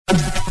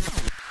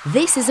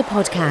This is a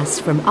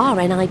podcast from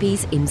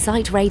RNIB's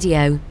Insight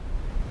Radio.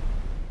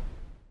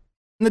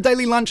 The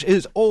Daily Lunch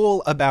is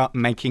all about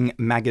making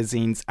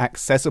magazines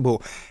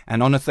accessible.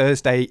 And on a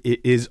Thursday,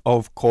 it is,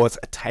 of course,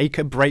 Take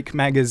a Break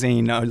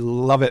magazine. I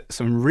love it.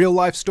 Some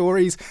real-life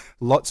stories,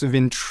 lots of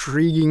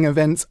intriguing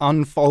events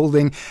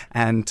unfolding.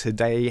 And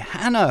today,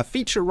 Hannah,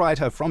 feature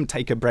writer from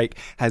Take a Break,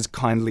 has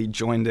kindly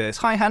joined us.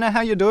 Hi, Hannah. How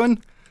you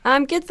doing?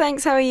 I'm good,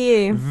 thanks. How are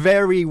you?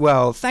 Very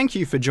well. Thank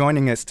you for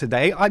joining us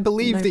today. I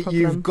believe No that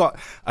problem. you've got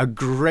a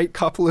great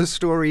couple of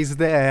stories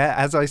there.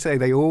 As I say,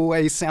 they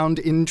always sound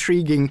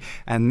intriguing.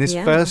 And this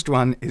first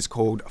one is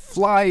called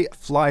Fly,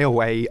 Fly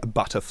Away,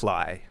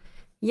 Butterfly.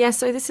 Yeah,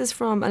 so this is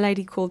from a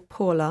lady called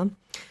Paula.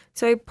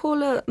 So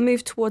Paula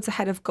moved towards a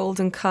head of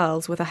golden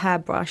curls with a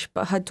hairbrush,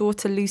 but her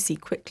daughter Lucy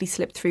quickly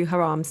slipped through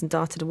her arms and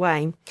darted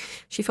away.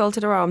 She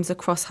folded her arms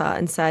across her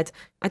and said,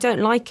 "I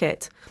don't like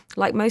it."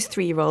 Like most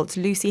 3-year-olds,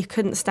 Lucy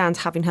couldn't stand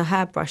having her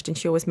hair brushed and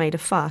she always made a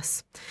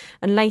fuss.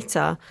 And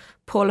later,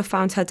 Paula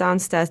found her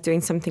downstairs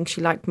doing something she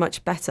liked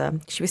much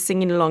better. She was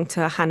singing along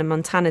to a Hannah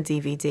Montana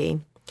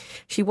DVD.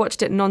 She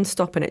watched it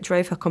non-stop and it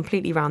drove her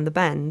completely round the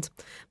bend.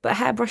 But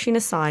hairbrushing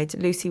aside,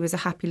 Lucy was a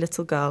happy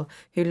little girl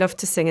who loved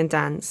to sing and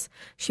dance.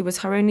 She was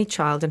her only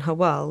child in her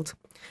world.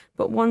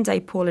 But one day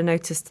Paula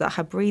noticed that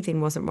her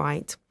breathing wasn't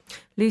right.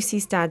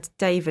 Lucy's dad,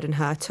 David, and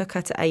her took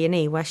her to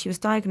A&E where she was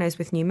diagnosed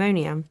with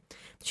pneumonia.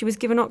 She was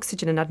given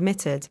oxygen and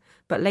admitted,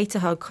 but later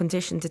her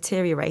condition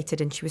deteriorated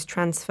and she was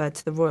transferred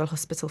to the Royal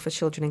Hospital for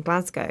Children in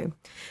Glasgow.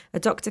 A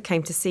doctor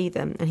came to see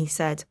them and he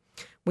said,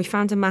 "We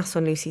found a mass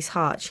on Lucy's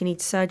heart. She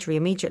needs surgery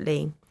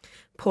immediately."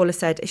 Paula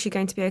said, "Is she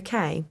going to be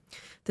okay?"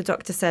 The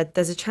doctor said,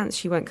 "There's a chance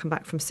she won't come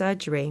back from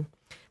surgery."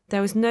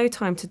 There was no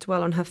time to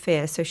dwell on her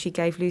fear, so she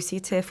gave Lucy a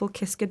tearful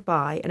kiss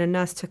goodbye and a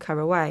nurse took her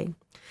away.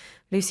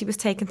 Lucy was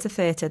taken to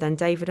theatre, then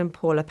David and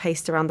Paula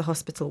paced around the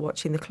hospital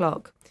watching the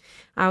clock.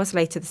 Hours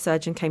later, the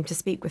surgeon came to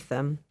speak with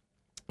them.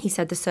 He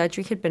said the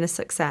surgery had been a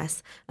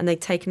success and they'd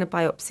taken a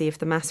biopsy of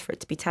the mass for it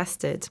to be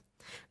tested.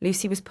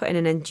 Lucy was put in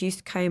an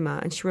induced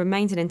coma and she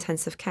remained in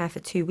intensive care for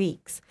 2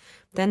 weeks.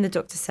 Then the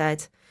doctor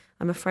said,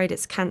 "I'm afraid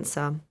it's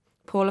cancer."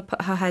 Paula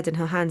put her head in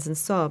her hands and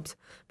sobbed,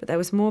 but there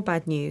was more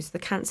bad news. The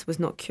cancer was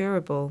not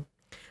curable.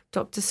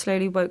 Doctors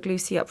slowly woke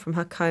Lucy up from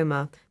her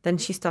coma. Then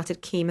she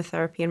started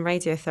chemotherapy and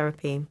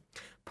radiotherapy.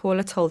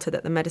 Paula told her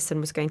that the medicine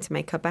was going to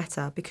make her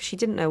better because she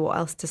didn't know what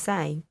else to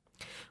say.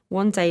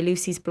 One day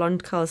Lucy's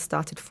blonde curls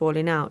started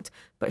falling out,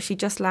 but she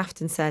just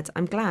laughed and said,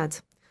 "I'm glad."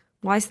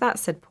 "Why's that?"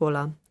 said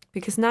Paula.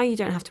 "Because now you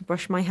don't have to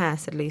brush my hair,"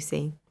 said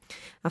Lucy.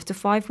 After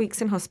 5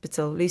 weeks in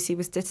hospital, Lucy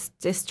was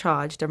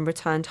discharged and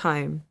returned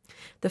home.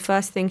 The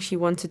first thing she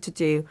wanted to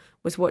do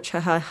was watch her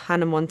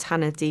Hannah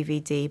Montana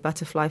DVD,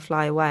 Butterfly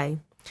Fly Away.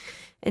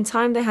 In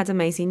time, they had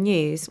amazing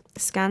news.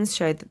 Scans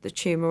showed that the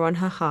tumour on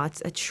her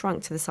heart had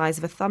shrunk to the size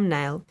of a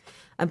thumbnail,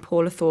 and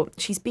Paula thought,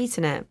 "She's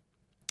beaten it."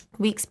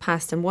 Weeks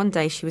passed, and one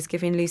day she was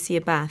giving Lucy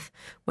a bath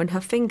when her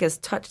fingers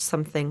touched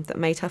something that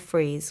made her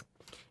freeze.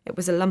 It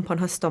was a lump on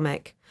her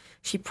stomach.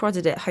 She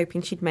prodded it,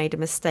 hoping she'd made a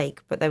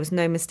mistake, but there was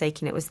no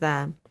mistaking it was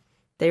there.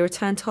 They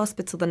returned to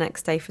hospital the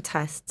next day for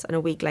tests, and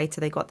a week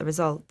later they got the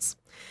results.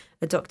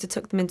 A doctor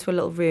took them into a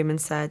little room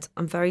and said,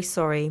 "I'm very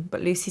sorry,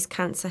 but Lucy's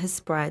cancer has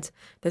spread.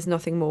 There's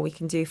nothing more we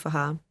can do for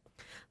her."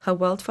 Her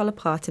world fell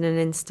apart in an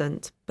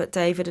instant, but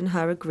David and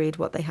her agreed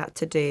what they had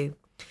to do.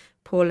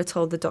 Paula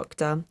told the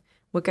doctor,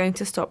 "We're going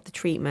to stop the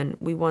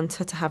treatment. We want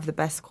her to have the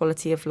best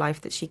quality of life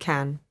that she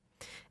can."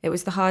 It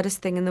was the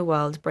hardest thing in the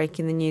world,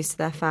 breaking the news to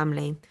their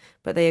family,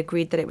 but they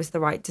agreed that it was the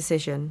right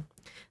decision.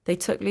 They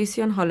took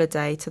Lucy on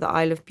holiday to the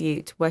Isle of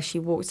Bute, where she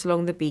walked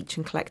along the beach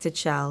and collected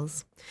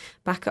shells.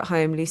 Back at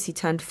home, Lucy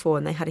turned 4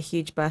 and they had a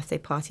huge birthday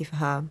party for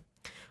her.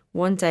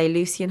 One day,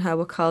 Lucy and her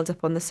were curled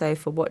up on the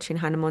sofa watching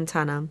Hannah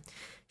Montana.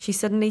 She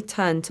suddenly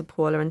turned to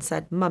Paula and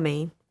said,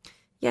 "Mummy."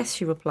 "Yes,"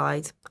 she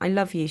replied. "I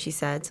love you," she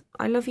said.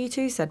 "I love you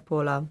too," said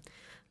Paula.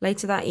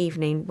 Later that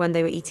evening, when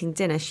they were eating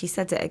dinner, she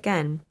said it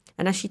again.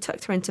 And as she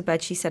tucked her into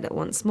bed, she said it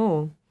once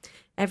more.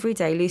 Every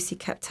day, Lucy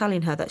kept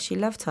telling her that she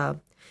loved her.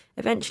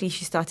 Eventually,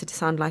 she started to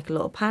sound like a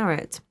little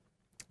parrot.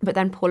 But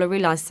then Paula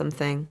realised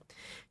something.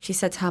 She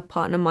said to her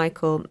partner,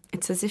 Michael,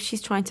 "It's as if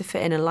she's trying to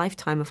fit in a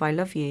lifetime of I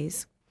love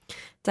yous."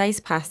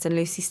 Days passed and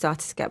Lucy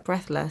started to get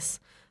breathless.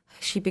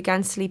 She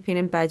began sleeping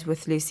in bed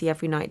with Lucy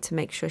every night to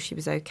make sure she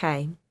was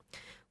okay.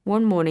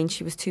 One morning,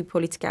 she was too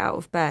poorly to get out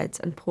of bed,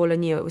 and Paula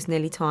knew it was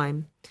nearly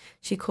time.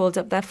 She called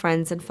up their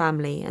friends and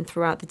family, and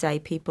throughout the day,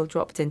 people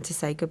dropped in to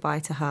say goodbye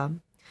to her.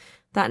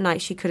 That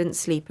night, she couldn't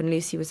sleep, and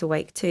Lucy was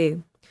awake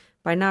too.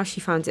 By now,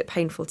 she found it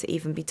painful to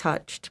even be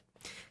touched.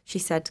 She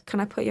said, "Can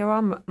I put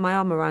my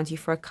arm around you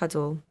for a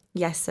cuddle?"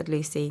 "Yes," said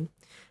Lucy.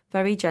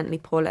 Very gently,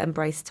 Paula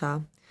embraced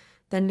her.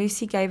 Then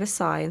Lucy gave a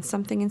sigh, and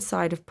something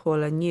inside of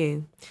Paula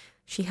knew.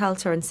 She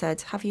held her and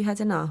said, "Have you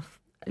had enough?"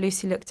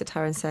 Lucy looked at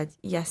her and said,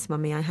 "Yes,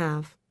 Mummy, I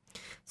have."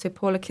 So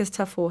Paula kissed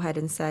her forehead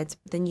and said,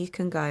 "Then you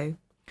can go."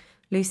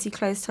 Lucy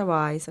closed her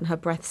eyes and her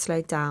breath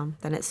slowed down,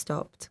 then it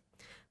stopped.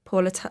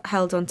 Paula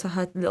held onto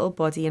her little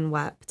body and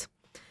wept.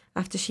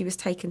 After she was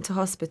taken to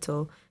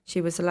hospital, she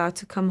was allowed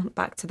to come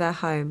back to their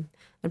home,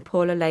 and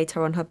Paula laid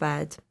her on her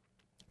bed.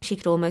 She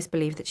could almost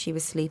believe that she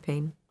was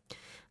sleeping.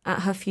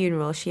 At her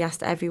funeral, she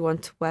asked everyone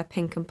to wear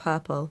pink and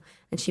purple,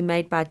 and she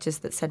made badges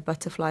that said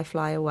 "Butterfly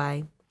Fly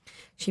Away."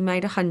 She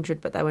made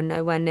 100, but there were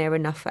nowhere near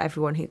enough for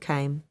everyone who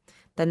came.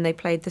 Then they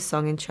played the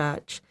song in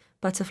church.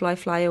 "Butterfly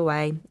fly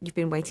away, you've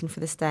been waiting for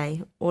this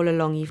day. All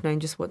along you've known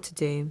just what to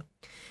do."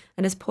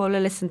 And as Paula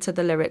listened to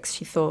the lyrics,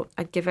 she thought,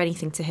 I'd give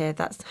anything to hear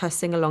her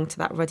sing along to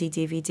that ruddy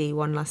DVD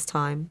one last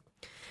time.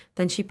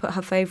 Then she put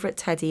her favourite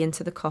teddy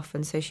into the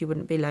coffin so she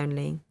wouldn't be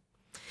lonely.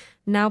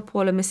 Now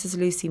Paula misses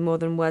Lucy more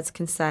than words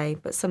can say,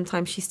 but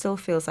sometimes she still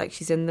feels like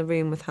she's in the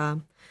room with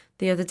her.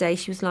 The other day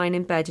she was lying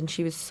in bed and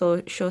she was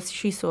sure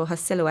she saw her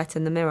silhouette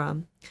in the mirror.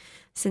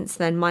 Since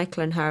then,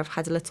 Michael and her have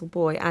had a little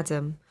boy,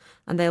 Adam,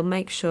 and they'll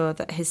make sure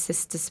that his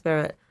sister's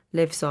spirit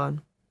lives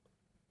on.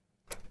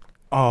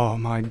 Oh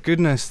my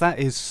goodness, that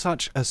is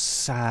such a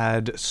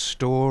sad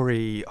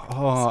story.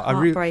 Oh, It's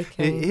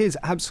heartbreaking. It is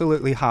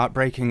absolutely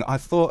heartbreaking. I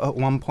thought at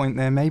one point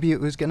there maybe it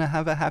was going to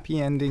have a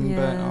happy ending,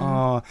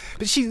 but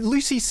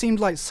Lucy seemed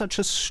like such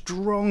a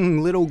strong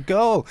little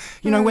girl.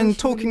 You know, when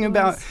talking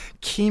about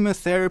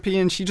chemotherapy,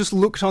 and she just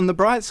looked on the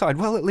bright side.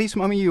 Well, at least,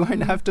 Mummy, you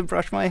won't have to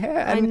brush my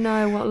hair. I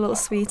know, what a little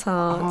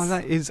sweetheart. Oh,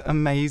 that is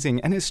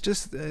amazing. And it's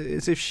just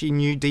as if she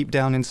knew deep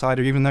down inside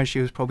her, even though she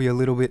was probably a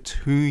little bit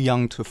too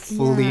young to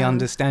fully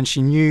understand.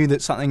 She knew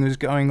that something was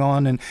going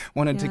on and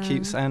wanted to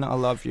keep saying, I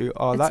love you.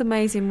 Oh, it's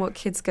amazing what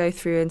kids go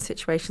through in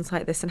situations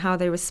like this and how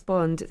they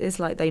respond. It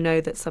is like they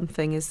know that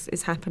something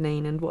is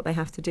happening and what they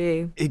have to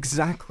do.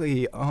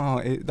 Exactly.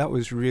 Oh, that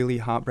was really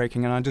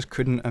heartbreaking. And I just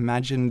couldn't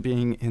imagine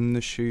being in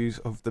the shoes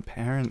of the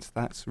parents.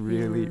 That's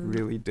really,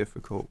 really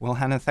difficult. Well,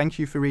 Hannah, thank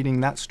you for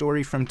reading that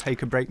story from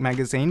Take a Break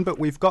magazine. But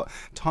we've got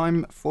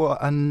time for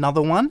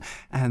another one.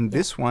 And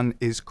this one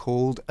is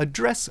called A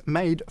Dress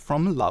Made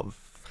from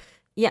Love.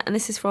 Yeah, and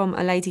this is from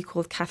a lady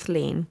called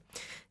Kathleen.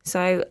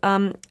 So,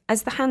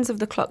 as the hands of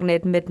the clock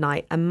neared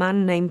midnight, a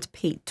man named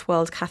Pete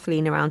twirled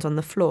Kathleen around on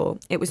the floor.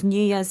 It was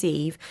New Year's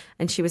Eve,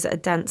 and she was at a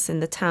dance in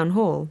the town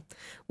hall.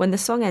 When the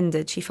song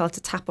ended, she felt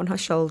a tap on her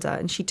shoulder,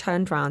 and she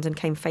turned round and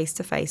came face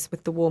to face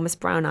with the warmest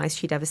brown eyes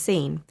she'd ever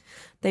seen.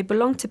 They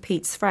belonged to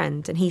Pete's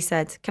friend, and he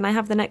said, "Can I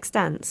have the next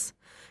dance?"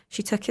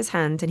 She took his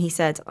hand, and he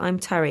said, "I'm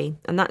Terry,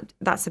 and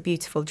that's a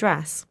beautiful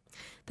dress."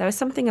 There was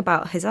something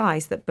about his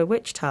eyes that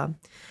bewitched her.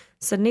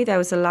 Suddenly there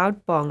was a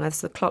loud bong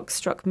as the clock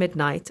struck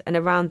midnight, and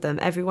around them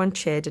everyone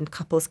cheered and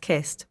couples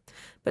kissed.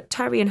 But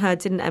Terry and her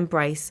didn't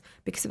embrace,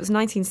 because it was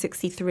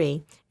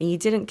 1963, and you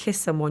didn't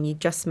kiss someone you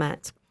just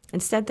met.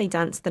 Instead, they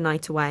danced the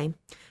night away.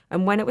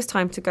 And when it was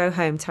time to go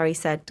home, Terry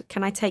said,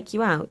 "Can I take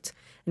you out?"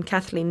 And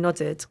Kathleen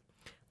nodded.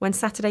 When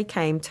Saturday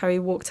came, Terry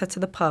walked her to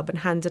the pub and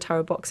handed her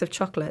a box of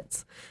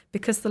chocolates.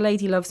 "Because the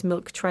lady loves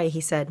milk tray,"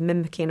 he said,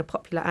 mimicking a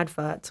popular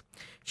advert.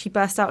 She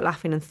burst out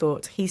laughing and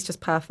thought, he's just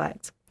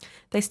perfect.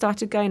 They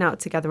started going out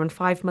together, and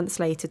 5 months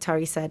later,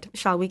 Terry said,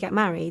 "Shall we get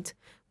married?"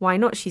 "Why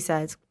not?" she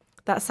said.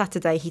 That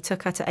Saturday, he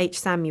took her to H.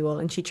 Samuel,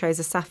 and she chose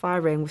a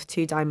sapphire ring with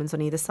 2 diamonds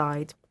on either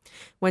side.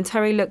 When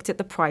Terry looked at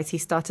the price, he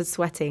started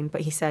sweating,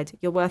 but he said,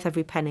 "You're worth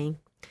every penny."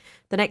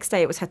 The next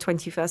day, it was her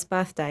 21st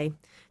birthday.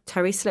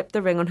 Terry slipped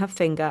the ring on her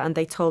finger, and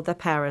they told their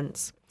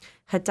parents.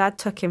 Her dad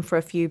took him for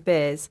a few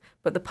beers,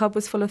 but the pub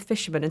was full of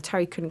fishermen, and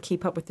Terry couldn't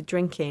keep up with the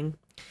drinking.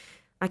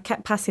 "I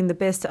kept passing the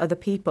beers to other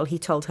people," he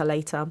told her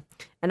later.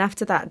 And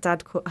after that,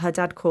 her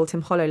dad called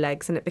him Hollow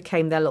Legs, and it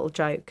became their little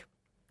joke.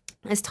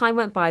 As time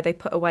went by, they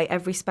put away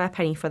every spare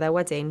penny for their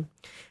wedding.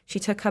 She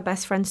took her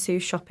best friend Sue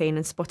shopping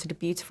and spotted a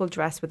beautiful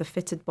dress with a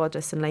fitted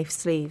bodice and lace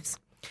sleeves.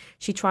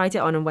 She tried it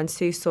on, and when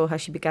Sue saw her,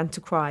 she began to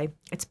cry.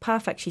 "It's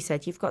perfect," she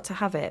said. "You've got to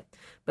have it."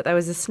 But there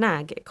was a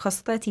snag. It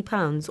cost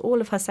 £30,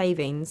 all of her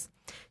savings.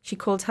 She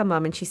called her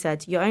mum and she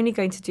said, "You're only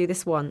going to do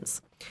this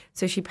once."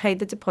 So she paid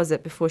the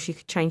deposit before she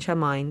could change her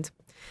mind.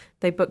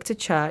 They booked a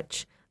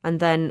church, and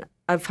then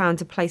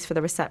found a place for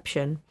the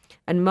reception.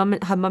 And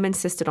her mum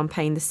insisted on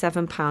paying the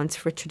 £7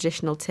 for a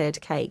traditional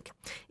tiered cake,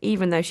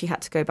 even though she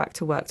had to go back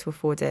to work to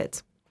afford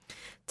it.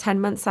 10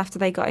 months after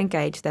they got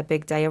engaged, their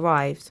big day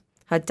arrived.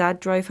 Her dad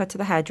drove her to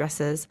the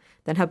hairdresser's,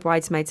 then her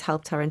bridesmaids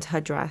helped her into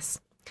her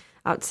dress.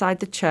 Outside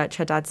the church,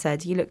 her dad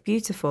said, "You look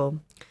beautiful."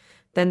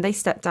 Then they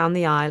stepped down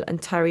the aisle,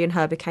 and Terry and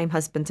her became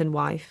husband and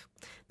wife.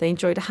 They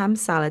enjoyed a ham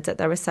salad at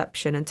their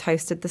reception and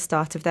toasted the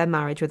start of their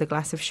marriage with a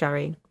glass of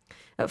sherry.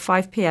 At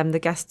 5 p.m, the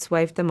guests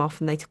waved them off,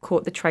 and they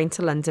caught the train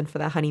to London for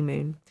their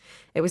honeymoon.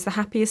 It was the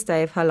happiest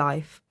day of her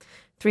life.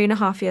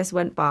 3.5 years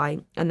went by,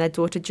 and their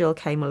daughter Jill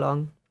came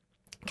along.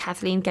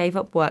 Kathleen gave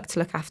up work to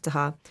look after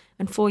her,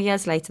 and 4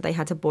 years later they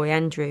had a boy,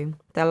 Andrew.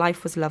 Their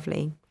life was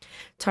lovely.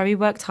 Terry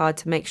worked hard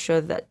to make sure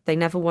that they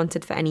never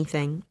wanted for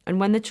anything, and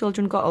when the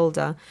children got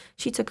older,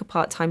 she took a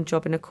part-time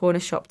job in a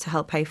corner shop to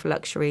help pay for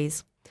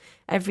luxuries.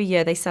 Every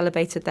year they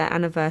celebrated their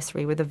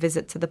anniversary with a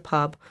visit to the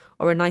pub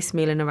or a nice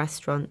meal in a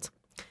restaurant.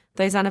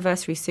 Those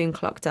anniversaries soon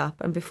clocked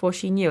up, and before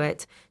she knew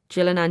it,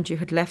 Jill and Andrew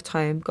had left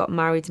home, got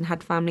married and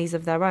had families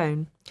of their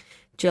own.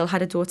 Jill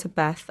had a daughter,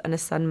 Beth, and a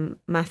son,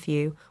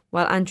 Matthew,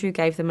 while Andrew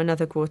gave them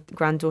another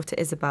granddaughter,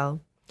 Isabel.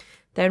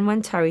 Then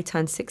when Terry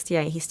turned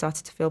 68, he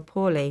started to feel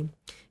poorly.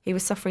 He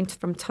was suffering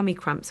from tummy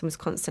cramps and was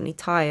constantly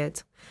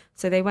tired.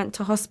 So they went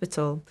to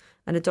hospital,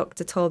 and a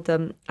doctor told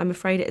them, "I'm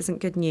afraid it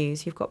isn't good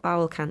news. You've got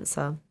bowel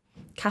cancer."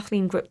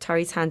 Kathleen gripped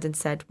Terry's hand and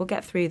said, "We'll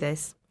get through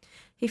this."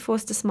 He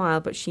forced a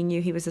smile, but she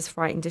knew he was as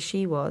frightened as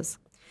she was.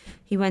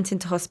 He went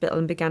into hospital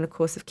and began a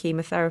course of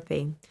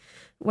chemotherapy.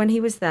 When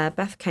he was there,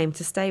 Beth came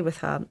to stay with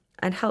her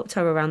and helped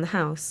her around the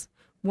house.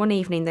 One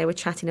evening they were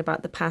chatting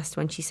about the past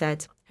when she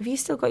said, "Have you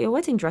still got your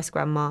wedding dress,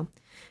 Grandma?"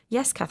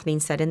 "Yes," Kathleen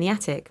said, "in the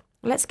attic."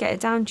 "Let's get it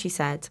down," she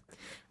said.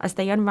 As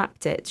they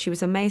unwrapped it, she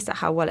was amazed at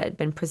how well it had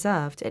been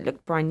preserved. It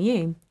looked brand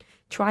new.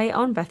 "Try it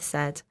on," Beth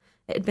said.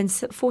 It had been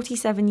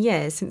 47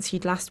 years since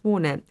she'd last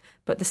worn it,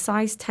 but the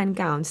size 10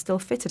 gown still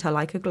fitted her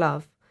like a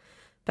glove.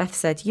 Beth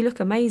said, "You look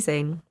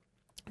amazing."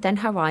 Then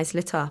her eyes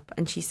lit up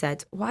and she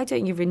said, "Why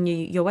don't you renew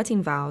your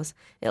wedding vows?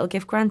 It'll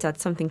give Grandad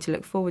something to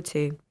look forward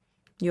to."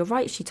 "You're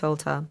right," she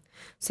told her.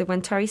 So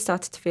when Terry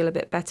started to feel a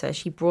bit better,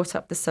 she brought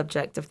up the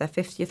subject of their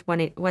 50th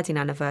wedding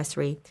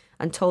anniversary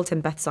and told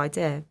him Beth's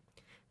idea.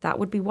 "That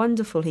would be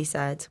wonderful," he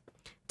said.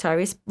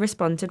 Terry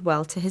responded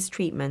well to his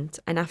treatment,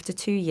 and after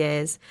 2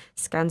 years,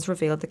 scans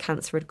revealed the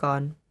cancer had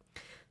gone.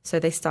 So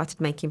they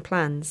started making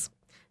plans.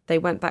 They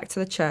went back to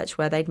the church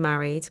where they'd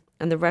married,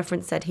 and the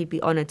Reverend said he'd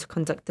be honoured to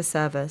conduct the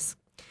service.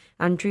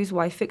 Andrew's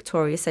wife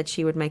Victoria said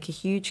she would make a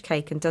huge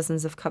cake and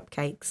dozens of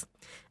cupcakes,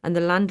 and the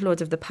landlord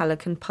of the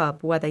Pelican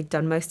pub, where they'd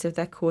done most of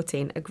their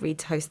courting, agreed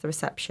to host the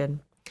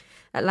reception.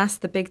 At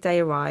last the big day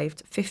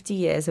arrived, 50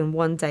 years and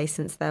 1 day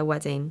since their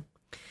wedding.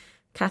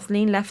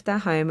 Kathleen left their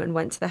home and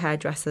went to the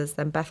hairdresser's,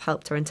 then Beth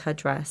helped her into her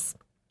dress.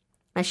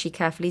 As she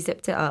carefully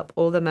zipped it up,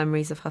 all the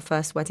memories of her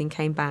first wedding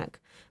came back,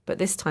 but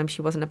this time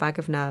she wasn't a bag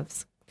of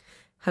nerves.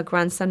 Her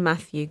grandson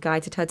Matthew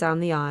guided her down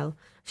the aisle.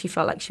 She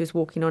felt like she was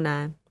walking on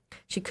air.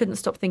 She couldn't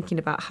stop thinking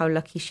about how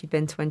lucky she'd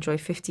been to enjoy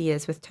 50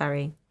 years with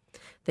Terry.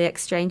 They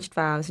exchanged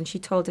vows and she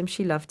told him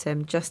she loved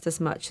him just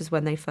as much as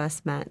when they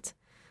first met.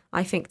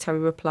 I think Terry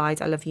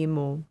replied, "I love you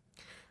more."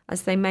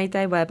 As they made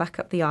their way back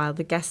up the aisle,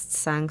 the guests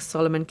sang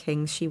Solomon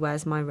King's "She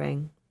Wears My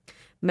Ring."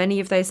 Many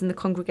of those in the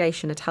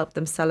congregation had helped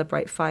them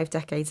celebrate 5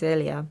 decades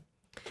earlier.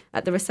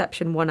 At the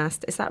reception, one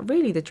asked, "Is that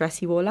really the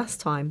dress you wore last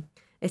time?"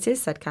 "It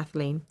is," said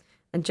Kathleen.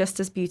 "And just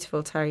as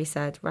beautiful," Terry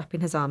said,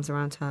 wrapping his arms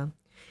around her.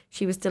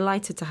 She was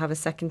delighted to have a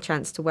second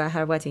chance to wear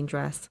her wedding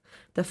dress.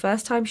 The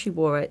first time she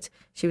wore it,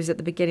 she was at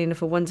the beginning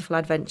of a wonderful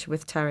adventure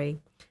with Terry.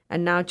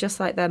 And now, just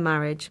like their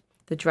marriage,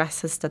 the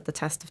dress has stood the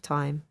test of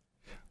time.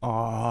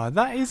 Oh,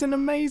 that is an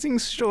amazing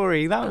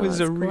story. That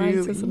was a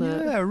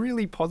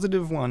really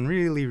positive one.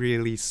 Really,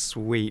 really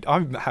sweet.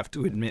 I have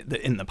to admit that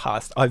in the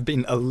past, I've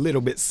been a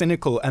little bit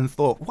cynical and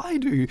thought, why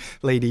do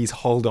ladies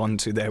hold on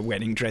to their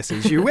wedding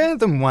dresses? You wear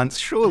them once,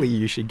 surely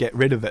you should get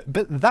rid of it.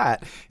 But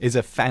that is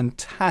a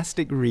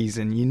fantastic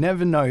reason. You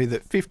never know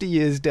that 50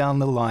 years down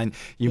the line,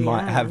 you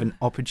might have an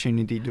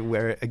opportunity to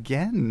wear it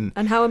again.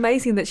 And how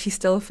amazing that she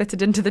still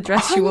fitted into the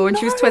dress she wore when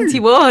she was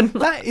 21.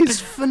 That is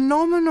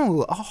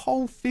phenomenal. A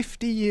whole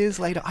 50 years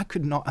later, I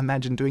could not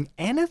imagine doing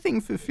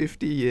anything for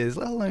 50 years,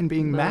 let alone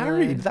being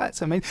married.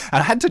 That's amazing.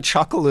 And I had to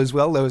chuckle as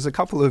well. There was a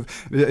couple of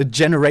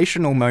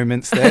generational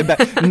moments there. But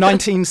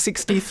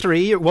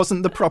 1963, it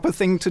wasn't the proper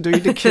thing to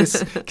do to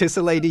kiss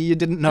a lady you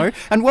didn't know.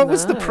 And what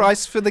was the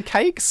price for the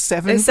cake?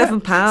 £7.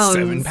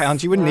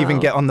 £7. You wouldn't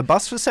even get on the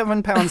bus for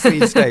 £7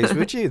 these days,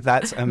 would you?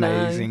 That's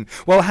amazing. No.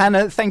 Well,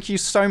 Hannah, thank you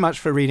so much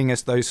for reading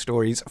us those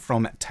stories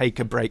from Take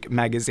a Break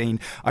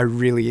magazine. I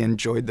really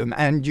enjoyed them.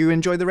 And you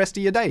enjoy the rest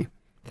of your day.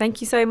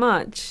 Thank you so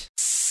much.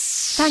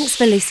 Thanks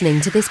for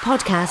listening to this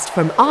podcast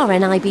from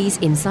RNIB's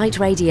Insight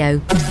Radio.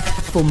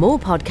 For more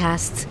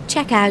podcasts,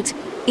 check out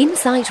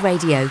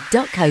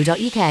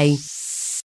insightradio.co.uk.